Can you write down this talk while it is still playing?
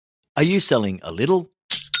Are you selling a little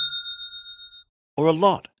or a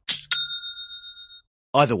lot?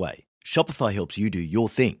 Either way, Shopify helps you do your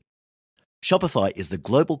thing. Shopify is the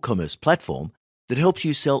global commerce platform that helps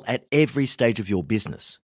you sell at every stage of your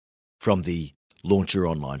business. From the launch your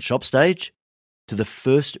online shop stage, to the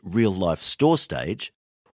first real-life store stage,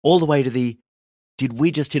 all the way to the did we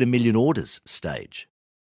just hit 1 million orders stage.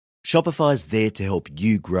 Shopify's there to help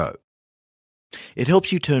you grow. It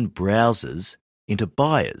helps you turn browsers into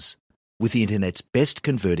buyers with the internet's best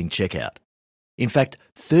converting checkout. In fact,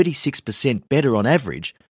 36% better on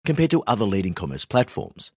average compared to other leading commerce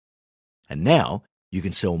platforms. And now you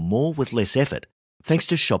can sell more with less effort thanks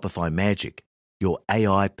to Shopify Magic, your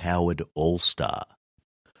AI-powered all-star.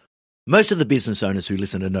 Most of the business owners who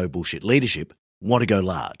listen to No Bullshit Leadership want to go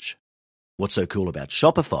large. What's so cool about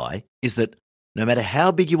Shopify is that no matter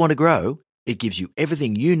how big you want to grow, it gives you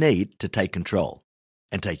everything you need to take control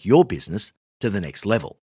and take your business to the next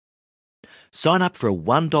level. Sign up for a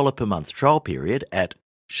 $1 per month trial period at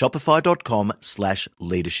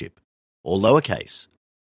shopify.com/leadership, all lowercase.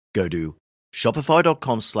 Go to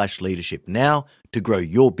shopify.com/leadership now to grow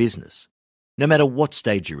your business, no matter what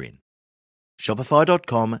stage you're in.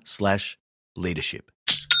 Shopify.com/leadership.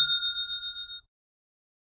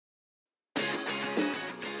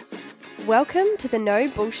 Welcome to the No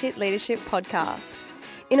Bullshit Leadership Podcast.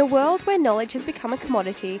 In a world where knowledge has become a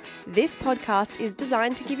commodity, this podcast is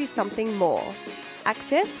designed to give you something more.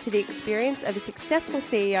 Access to the experience of a successful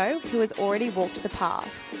CEO who has already walked the path.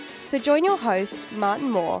 So join your host, Martin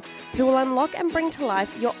Moore, who will unlock and bring to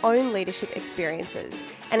life your own leadership experiences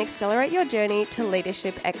and accelerate your journey to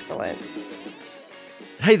leadership excellence.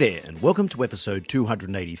 Hey there, and welcome to episode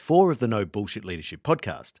 284 of the No Bullshit Leadership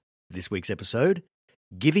Podcast. This week's episode,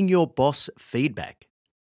 Giving Your Boss Feedback.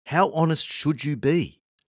 How honest should you be?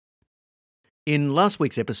 In last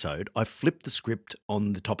week's episode, I flipped the script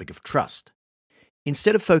on the topic of trust.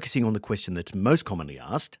 Instead of focusing on the question that's most commonly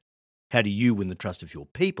asked, how do you win the trust of your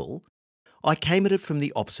people, I came at it from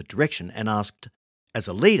the opposite direction and asked, as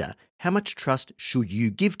a leader, how much trust should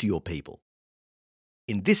you give to your people?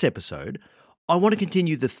 In this episode, I want to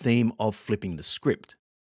continue the theme of flipping the script.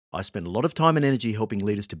 I spend a lot of time and energy helping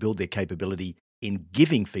leaders to build their capability in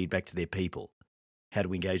giving feedback to their people, how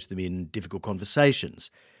to engage them in difficult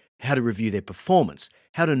conversations, how to review their performance,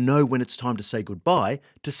 how to know when it's time to say goodbye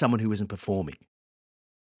to someone who isn't performing.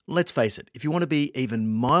 Let's face it, if you want to be even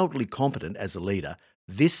mildly competent as a leader,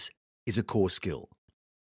 this is a core skill.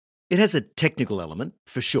 It has a technical element,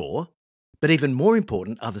 for sure, but even more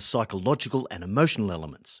important are the psychological and emotional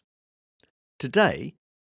elements. Today,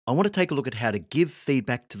 I want to take a look at how to give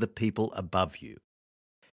feedback to the people above you.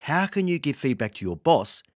 How can you give feedback to your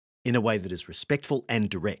boss in a way that is respectful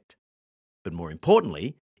and direct? But more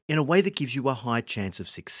importantly, in a way that gives you a high chance of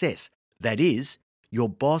success. That is, your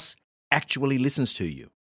boss actually listens to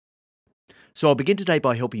you. So I'll begin today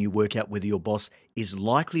by helping you work out whether your boss is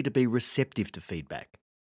likely to be receptive to feedback.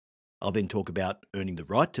 I'll then talk about earning the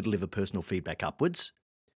right to deliver personal feedback upwards.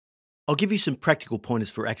 I'll give you some practical pointers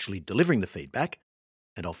for actually delivering the feedback,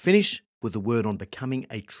 and I'll finish with a word on becoming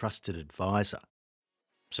a trusted advisor.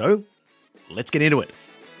 So, let's get into it.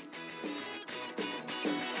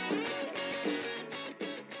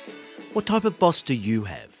 What type of boss do you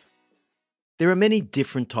have? There are many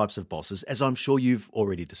different types of bosses, as I'm sure you've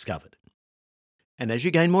already discovered. And as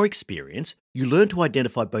you gain more experience, you learn to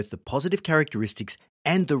identify both the positive characteristics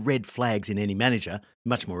and the red flags in any manager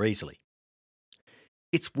much more easily.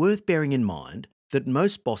 It's worth bearing in mind that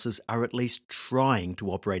most bosses are at least trying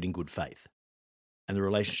to operate in good faith. And the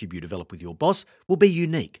relationship you develop with your boss will be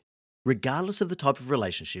unique, regardless of the type of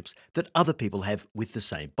relationships that other people have with the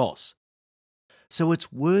same boss. So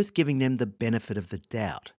it's worth giving them the benefit of the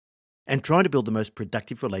doubt and trying to build the most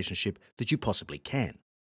productive relationship that you possibly can.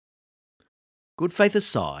 Good faith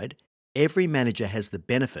aside, every manager has the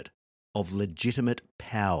benefit of legitimate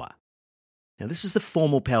power. Now, this is the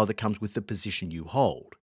formal power that comes with the position you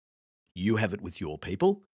hold. You have it with your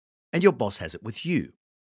people, and your boss has it with you.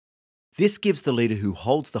 This gives the leader who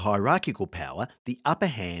holds the hierarchical power the upper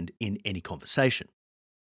hand in any conversation.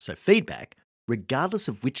 So feedback, regardless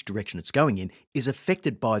of which direction it's going in, is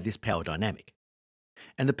affected by this power dynamic.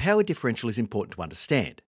 And the power differential is important to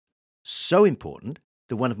understand. So important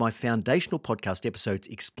that one of my foundational podcast episodes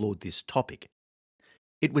explored this topic.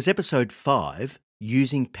 It was episode 5,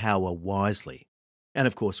 Using Power Wisely. And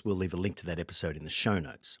of course, we'll leave a link to that episode in the show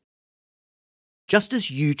notes. Just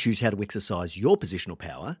as you choose how to exercise your positional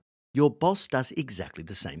power, your boss does exactly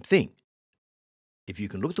the same thing. If you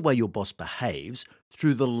can look at the way your boss behaves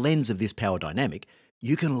through the lens of this power dynamic,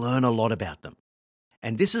 you can learn a lot about them.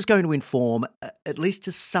 And this is going to inform, at least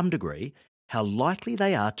to some degree, how likely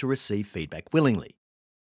they are to receive feedback willingly.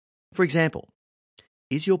 For example,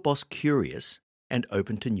 is your boss curious and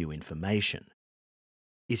open to new information?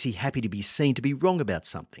 Is he happy to be seen to be wrong about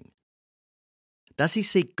something? Does he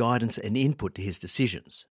seek guidance and input to his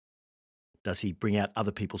decisions? Does he bring out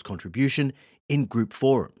other people's contribution in group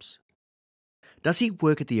forums? Does he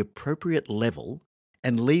work at the appropriate level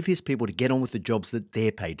and leave his people to get on with the jobs that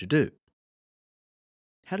they're paid to do?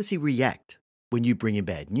 How does he react when you bring him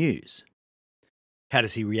bad news? How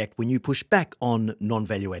does he react when you push back on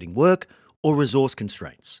non-valuating work or resource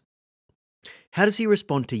constraints? How does he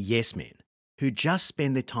respond to yes men who just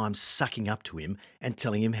spend their time sucking up to him and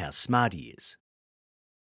telling him how smart he is?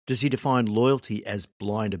 Does he define loyalty as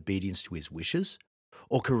blind obedience to his wishes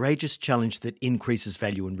or courageous challenge that increases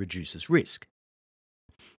value and reduces risk?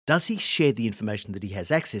 Does he share the information that he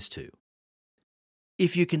has access to?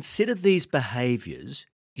 If you consider these behaviours,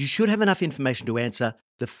 you should have enough information to answer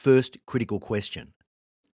the first critical question.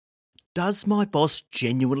 Does my boss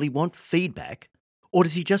genuinely want feedback, or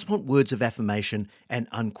does he just want words of affirmation and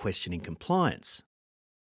unquestioning compliance?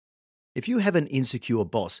 If you have an insecure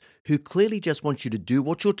boss who clearly just wants you to do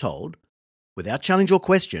what you're told, without challenge or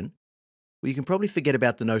question, well, you can probably forget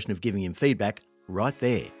about the notion of giving him feedback right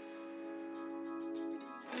there.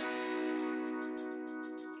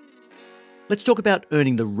 Let's talk about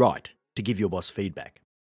earning the right to give your boss feedback.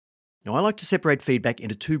 Now, I like to separate feedback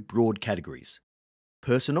into two broad categories: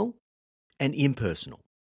 personal and impersonal.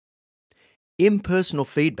 Impersonal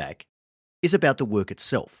feedback is about the work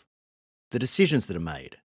itself, the decisions that are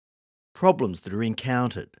made, problems that are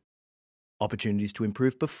encountered, opportunities to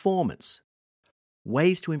improve performance,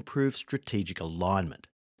 ways to improve strategic alignment,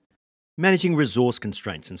 managing resource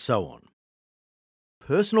constraints, and so on.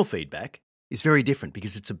 Personal feedback is very different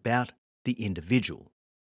because it's about the individual,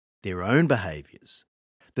 their own behaviours,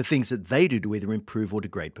 the things that they do to either improve or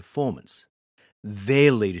degrade performance,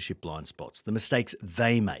 their leadership blind spots, the mistakes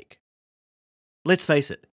they make. Let's face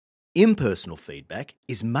it, impersonal feedback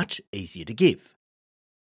is much easier to give.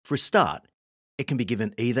 For a start, it can be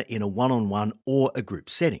given either in a one-on-one or a group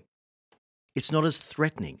setting. It's not as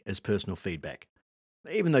threatening as personal feedback,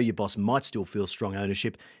 even though your boss might still feel strong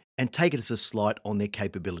ownership and take it as a slight on their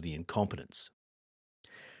capability and competence.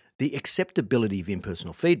 The acceptability of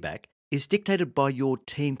impersonal feedback is dictated by your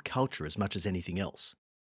team culture as much as anything else.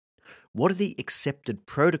 What are the accepted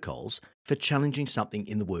protocols for challenging something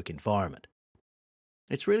in the work environment?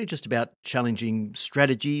 It's really just about challenging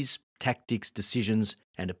strategies, tactics, decisions,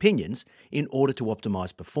 and opinions in order to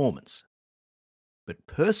optimise performance. But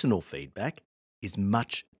personal feedback is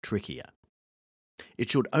much trickier.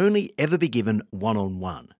 It should only ever be given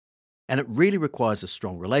one-on-one, and it really requires a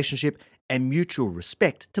strong relationship and mutual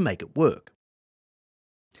respect to make it work.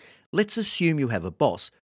 Let's assume you have a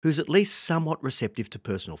boss who's at least somewhat receptive to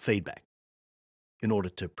personal feedback. In order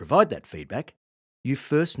to provide that feedback, you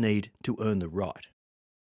first need to earn the right.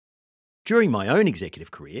 During my own executive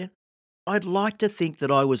career, I'd like to think that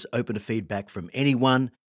I was open to feedback from anyone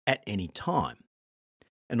at any time.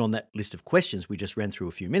 And on that list of questions we just ran through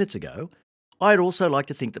a few minutes ago, I'd also like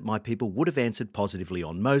to think that my people would have answered positively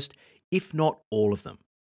on most, if not all of them.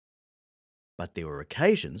 But there were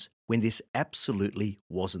occasions when this absolutely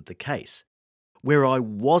wasn't the case, where I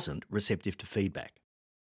wasn't receptive to feedback.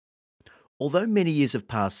 Although many years have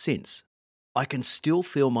passed since, I can still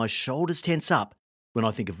feel my shoulders tense up when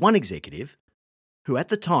I think of one executive who at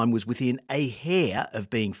the time was within a hair of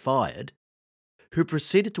being fired, who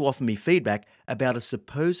proceeded to offer me feedback about a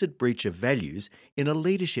supposed breach of values in a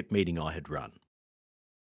leadership meeting I had run.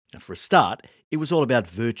 Now, for a start, it was all about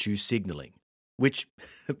virtue signalling, which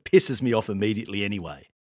pisses me off immediately anyway.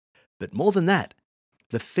 But more than that,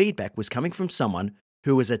 the feedback was coming from someone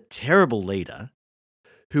who was a terrible leader,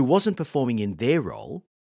 who wasn't performing in their role,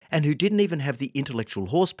 and who didn't even have the intellectual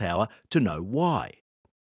horsepower to know why.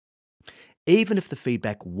 Even if the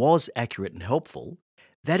feedback was accurate and helpful,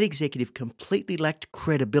 that executive completely lacked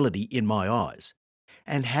credibility in my eyes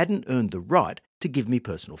and hadn't earned the right to give me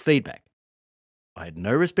personal feedback. I had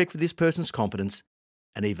no respect for this person's competence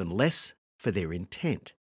and even less for their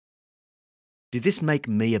intent. Did this make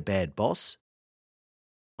me a bad boss?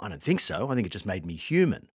 I don't think so. I think it just made me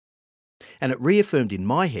human. And it reaffirmed in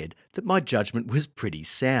my head that my judgment was pretty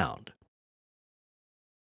sound.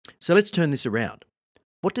 So let's turn this around.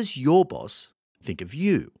 What does your boss think of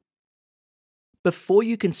you? Before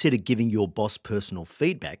you consider giving your boss personal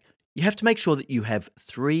feedback, you have to make sure that you have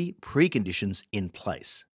 3 preconditions in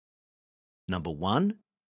place. Number 1,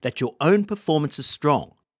 that your own performance is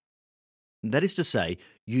strong. That is to say,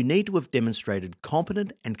 you need to have demonstrated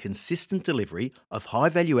competent and consistent delivery of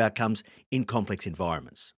high-value outcomes in complex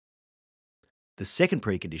environments. The second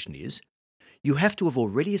precondition is you have to have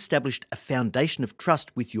already established a foundation of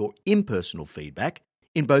trust with your impersonal feedback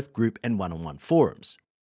in both group and one-on-one forums.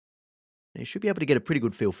 Now, you should be able to get a pretty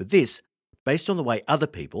good feel for this based on the way other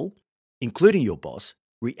people, including your boss,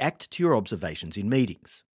 react to your observations in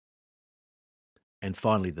meetings. And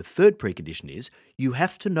finally, the third precondition is you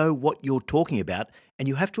have to know what you're talking about and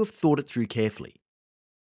you have to have thought it through carefully.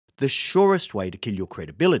 The surest way to kill your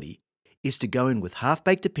credibility is to go in with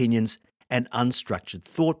half-baked opinions and unstructured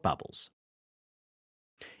thought bubbles.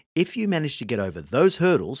 If you manage to get over those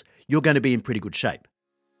hurdles, you're going to be in pretty good shape.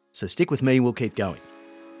 So stick with me and we'll keep going.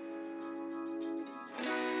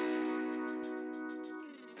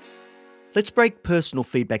 Let's break personal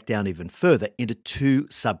feedback down even further into two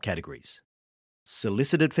subcategories: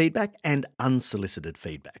 solicited feedback and unsolicited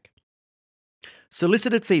feedback.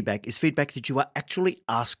 Solicited feedback is feedback that you are actually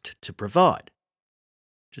asked to provide.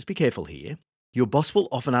 Just be careful here. Your boss will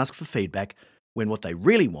often ask for feedback when what they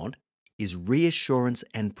really want is reassurance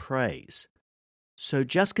and praise. So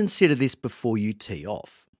just consider this before you tee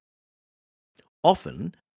off.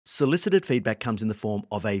 Often, solicited feedback comes in the form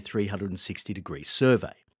of a 360-degree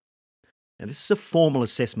survey. Now, this is a formal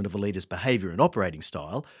assessment of a leader's behaviour and operating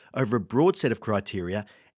style over a broad set of criteria,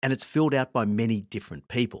 and it's filled out by many different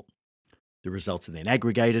people. The results are then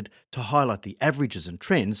aggregated to highlight the averages and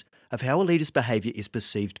trends of how a leader's behaviour is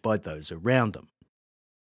perceived by those around them.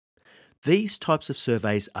 These types of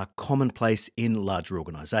surveys are commonplace in larger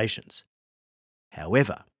organisations.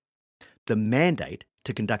 However, the mandate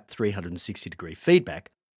to conduct 360-degree feedback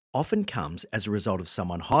often comes as a result of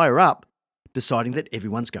someone higher up deciding that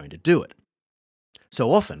everyone's going to do it.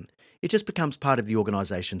 So often, it just becomes part of the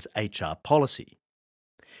organisation's HR policy.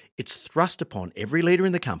 It's thrust upon every leader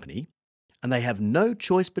in the company, and they have no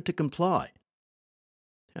choice but to comply.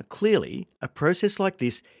 Now, clearly, a process like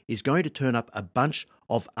this is going to turn up a bunch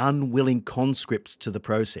of unwilling conscripts to the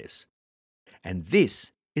process. And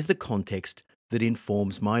this is the context that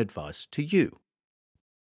informs my advice to you.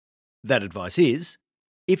 That advice is,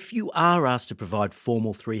 if you are asked to provide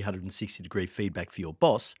formal 360-degree feedback for your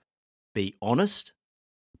boss, be honest,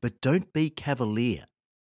 but don't be cavalier.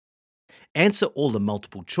 Answer all the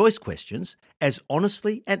multiple choice questions as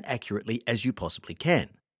honestly and accurately as you possibly can.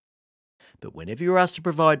 But whenever you're asked to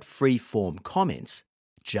provide free-form comments,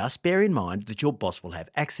 just bear in mind that your boss will have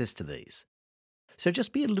access to these. So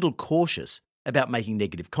just be a little cautious about making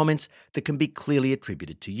negative comments that can be clearly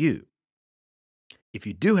attributed to you. If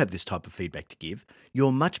you do have this type of feedback to give,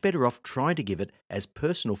 you're much better off trying to give it as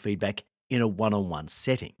personal feedback in a one-on-one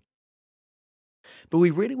setting. But we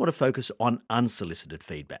really want to focus on unsolicited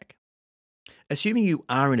feedback. Assuming you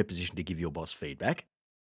are in a position to give your boss feedback,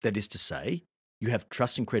 that is to say, you have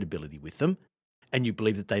trust and credibility with them, and you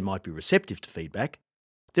believe that they might be receptive to feedback,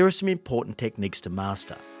 there are some important techniques to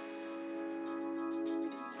master.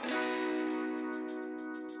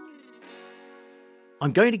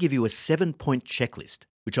 I'm going to give you a 7-point checklist,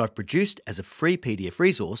 which I've produced as a free PDF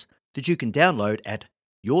resource that you can download at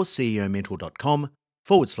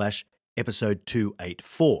yourceomentor.com/episode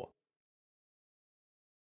 284.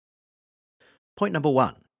 Point number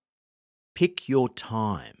 1, pick your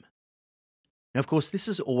time. Now, of course, this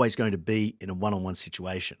is always going to be in a one-on-one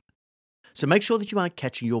situation. So make sure that you aren't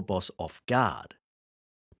catching your boss off guard.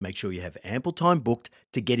 Make sure you have ample time booked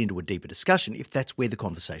to get into a deeper discussion if that's where the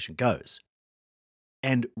conversation goes.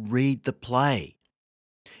 And read the play.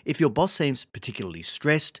 If your boss seems particularly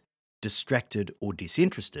stressed, distracted, or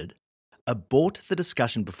disinterested, abort the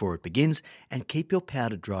discussion before it begins and keep your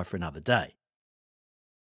powder dry for another day.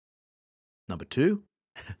 Number 2,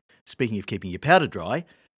 speaking of keeping your powder dry,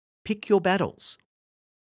 pick your battles.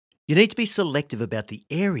 You need to be selective about the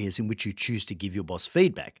areas in which you choose to give your boss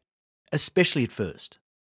feedback, especially at first.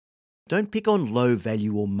 Don't pick on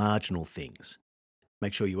low-value or marginal things.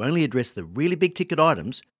 Make sure you only address the really big-ticket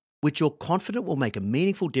items which you're confident will make a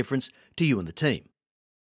meaningful difference to you and the team.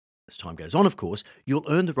 As time goes on, of course, you'll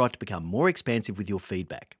earn the right to become more expansive with your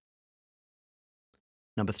feedback.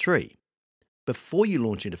 Number 3, before you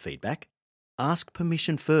launch into feedback, ask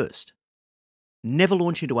permission first. Never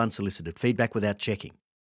launch into unsolicited feedback without checking.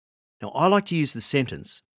 Now, I like to use the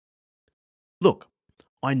sentence, "Look,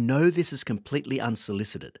 I know this is completely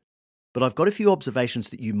unsolicited, but I've got a few observations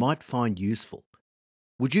that you might find useful.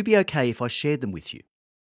 Would you be okay if I shared them with you?"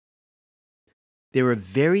 There are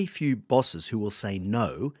very few bosses who will say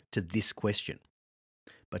no to this question.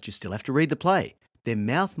 But you still have to read the play. Their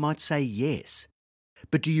mouth might say yes.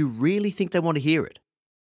 But do you really think they want to hear it?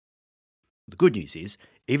 The good news is,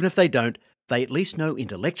 even if they don't, they at least know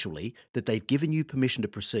intellectually that they've given you permission to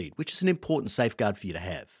proceed, which is an important safeguard for you to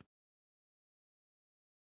have.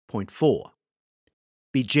 Point 4,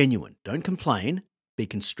 be genuine. Don't complain, be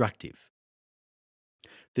constructive.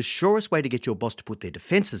 the surest way to get your boss to put their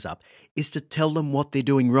defences up is to tell them what they're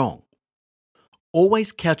doing wrong.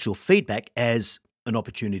 Always couch your feedback as an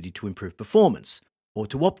opportunity to improve performance, or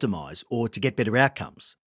to optimise, or to get better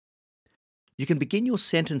outcomes. You can begin your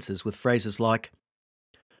sentences with phrases like,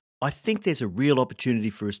 "I think there's a real opportunity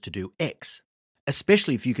for us to do X,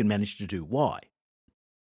 especially if you can manage to do Y."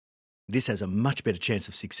 This has a much better chance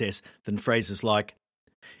of success than phrases like,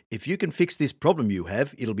 "If you can fix this problem you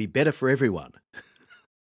have, it'll be better for everyone."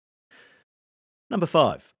 Number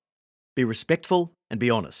 5, be respectful and be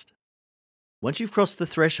honest. Once you've crossed the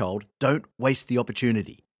threshold, don't waste the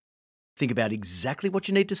opportunity. Think about exactly what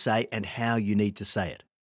you need to say and how you need to say it.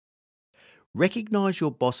 Recognise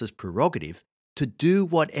your boss's prerogative to do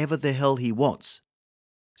whatever the hell he wants.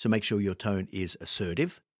 So make sure your tone is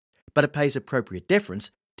assertive, but it pays appropriate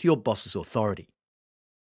deference to your boss's authority.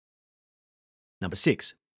 Number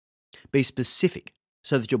 6, be specific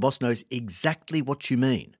so that your boss knows exactly what you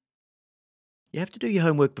mean. You have to do your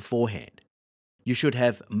homework beforehand. You should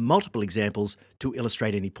have multiple examples to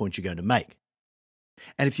illustrate any point you're going to make.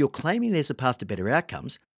 And if you're claiming there's a path to better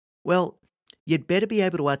outcomes, well, you'd better be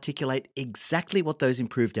able to articulate exactly what those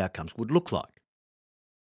improved outcomes would look like.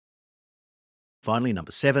 Finally,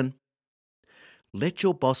 number 7, let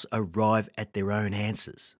your boss arrive at their own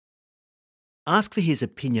answers. Ask for his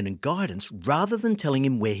opinion and guidance rather than telling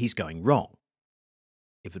him where he's going wrong.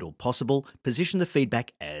 If at all possible, position the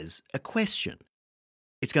feedback as a question.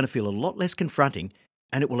 It's going to feel a lot less confronting,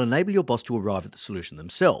 and it will enable your boss to arrive at the solution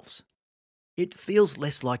themselves. It feels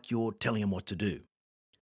less like you're telling them what to do.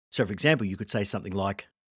 So, for example, you could say something like,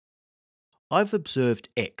 "I've observed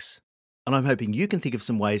X, and I'm hoping you can think of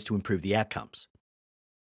some ways to improve the outcomes."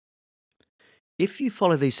 If you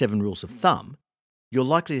follow these 7 rules of thumb, you're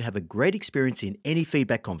likely to have a great experience in any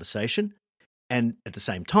feedback conversation and, at the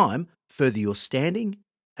same time, further your standing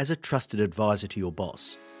as a trusted advisor to your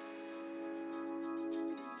boss.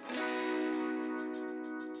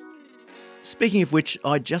 Speaking of which,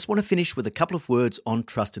 I just want to finish with a couple of words on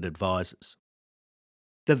trusted advisors.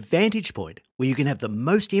 The vantage point where you can have the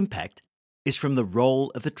most impact is from the role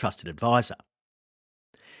of the trusted advisor.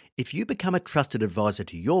 If you become a trusted advisor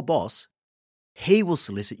to your boss, he will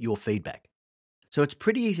solicit your feedback. So it's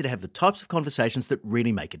pretty easy to have the types of conversations that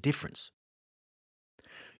really make a difference.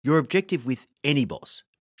 Your objective with any boss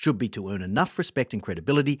should be to earn enough respect and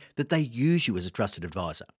credibility that they use you as a trusted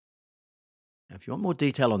advisor. Now, if you want more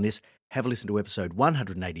detail on this, have a listen to episode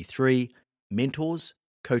 183, Mentors,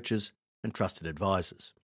 Coaches, and Trusted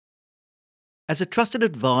Advisors. As a trusted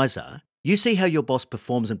advisor, you see how your boss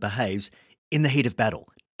performs and behaves in the heat of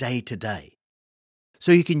battle, day to day.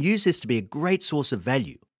 So you can use this to be a great source of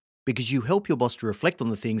value because you help your boss to reflect on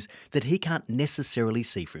the things that he can't necessarily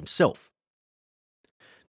see for himself.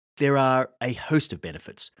 There are a host of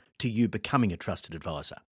benefits to you becoming a trusted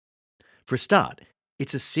advisor. For a start,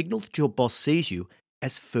 it's a signal that your boss sees you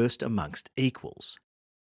as first amongst equals.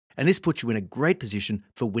 And this puts you in a great position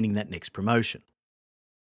for winning that next promotion.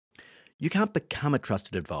 You can't become a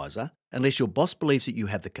trusted advisor unless your boss believes that you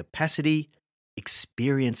have the capacity,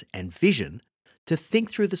 experience, and vision to think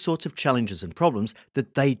through the sorts of challenges and problems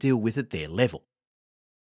that they deal with at their level.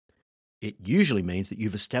 It usually means that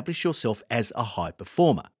you've established yourself as a high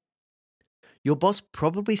performer. Your boss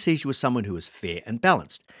probably sees you as someone who is fair and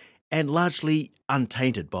balanced, and largely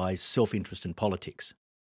untainted by self-interest and politics.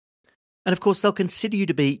 And of course, they'll consider you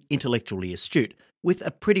to be intellectually astute, with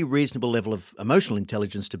a pretty reasonable level of emotional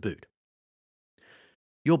intelligence to boot.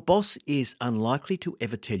 Your boss is unlikely to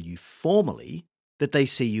ever tell you formally that they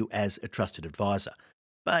see you as a trusted advisor,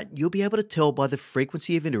 but you'll be able to tell by the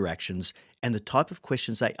frequency of interactions and the type of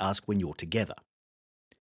questions they ask when you're together.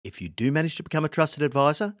 If you do manage to become a trusted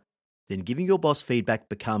advisor, then giving your boss feedback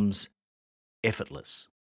becomes effortless.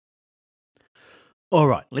 All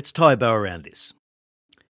right, let's tie a bow around this.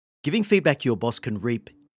 Giving feedback to your boss can reap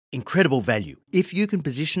incredible value if you can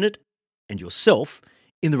position it and yourself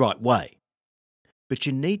in the right way. But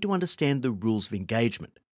you need to understand the rules of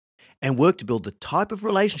engagement and work to build the type of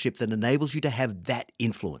relationship that enables you to have that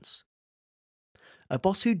influence. A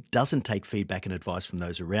boss who doesn't take feedback and advice from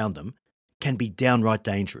those around them can be downright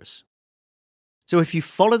dangerous. So if you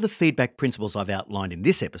follow the feedback principles I've outlined in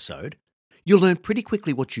this episode, you'll learn pretty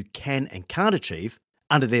quickly what you can and can't achieve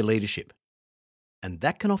under their leadership. And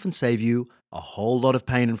that can often save you a whole lot of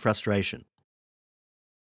pain and frustration.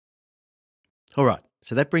 All right,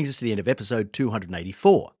 so that brings us to the end of episode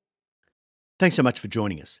 284. Thanks so much for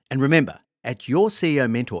joining us. And remember, at Your CEO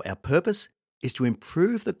Mentor, our purpose is to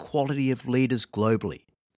improve the quality of leaders globally.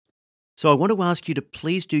 So I want to ask you to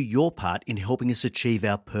please do your part in helping us achieve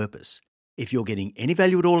our purpose. If you're getting any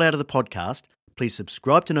value at all out of the podcast, please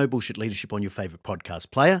subscribe to No Bullshit Leadership on your favourite podcast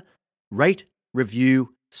player, rate,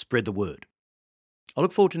 review, spread the word. I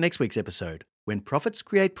look forward to next week's episode, When Profits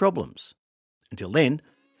Create Problems. Until then,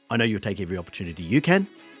 I know you'll take every opportunity you can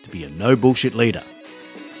to be a no bullshit leader.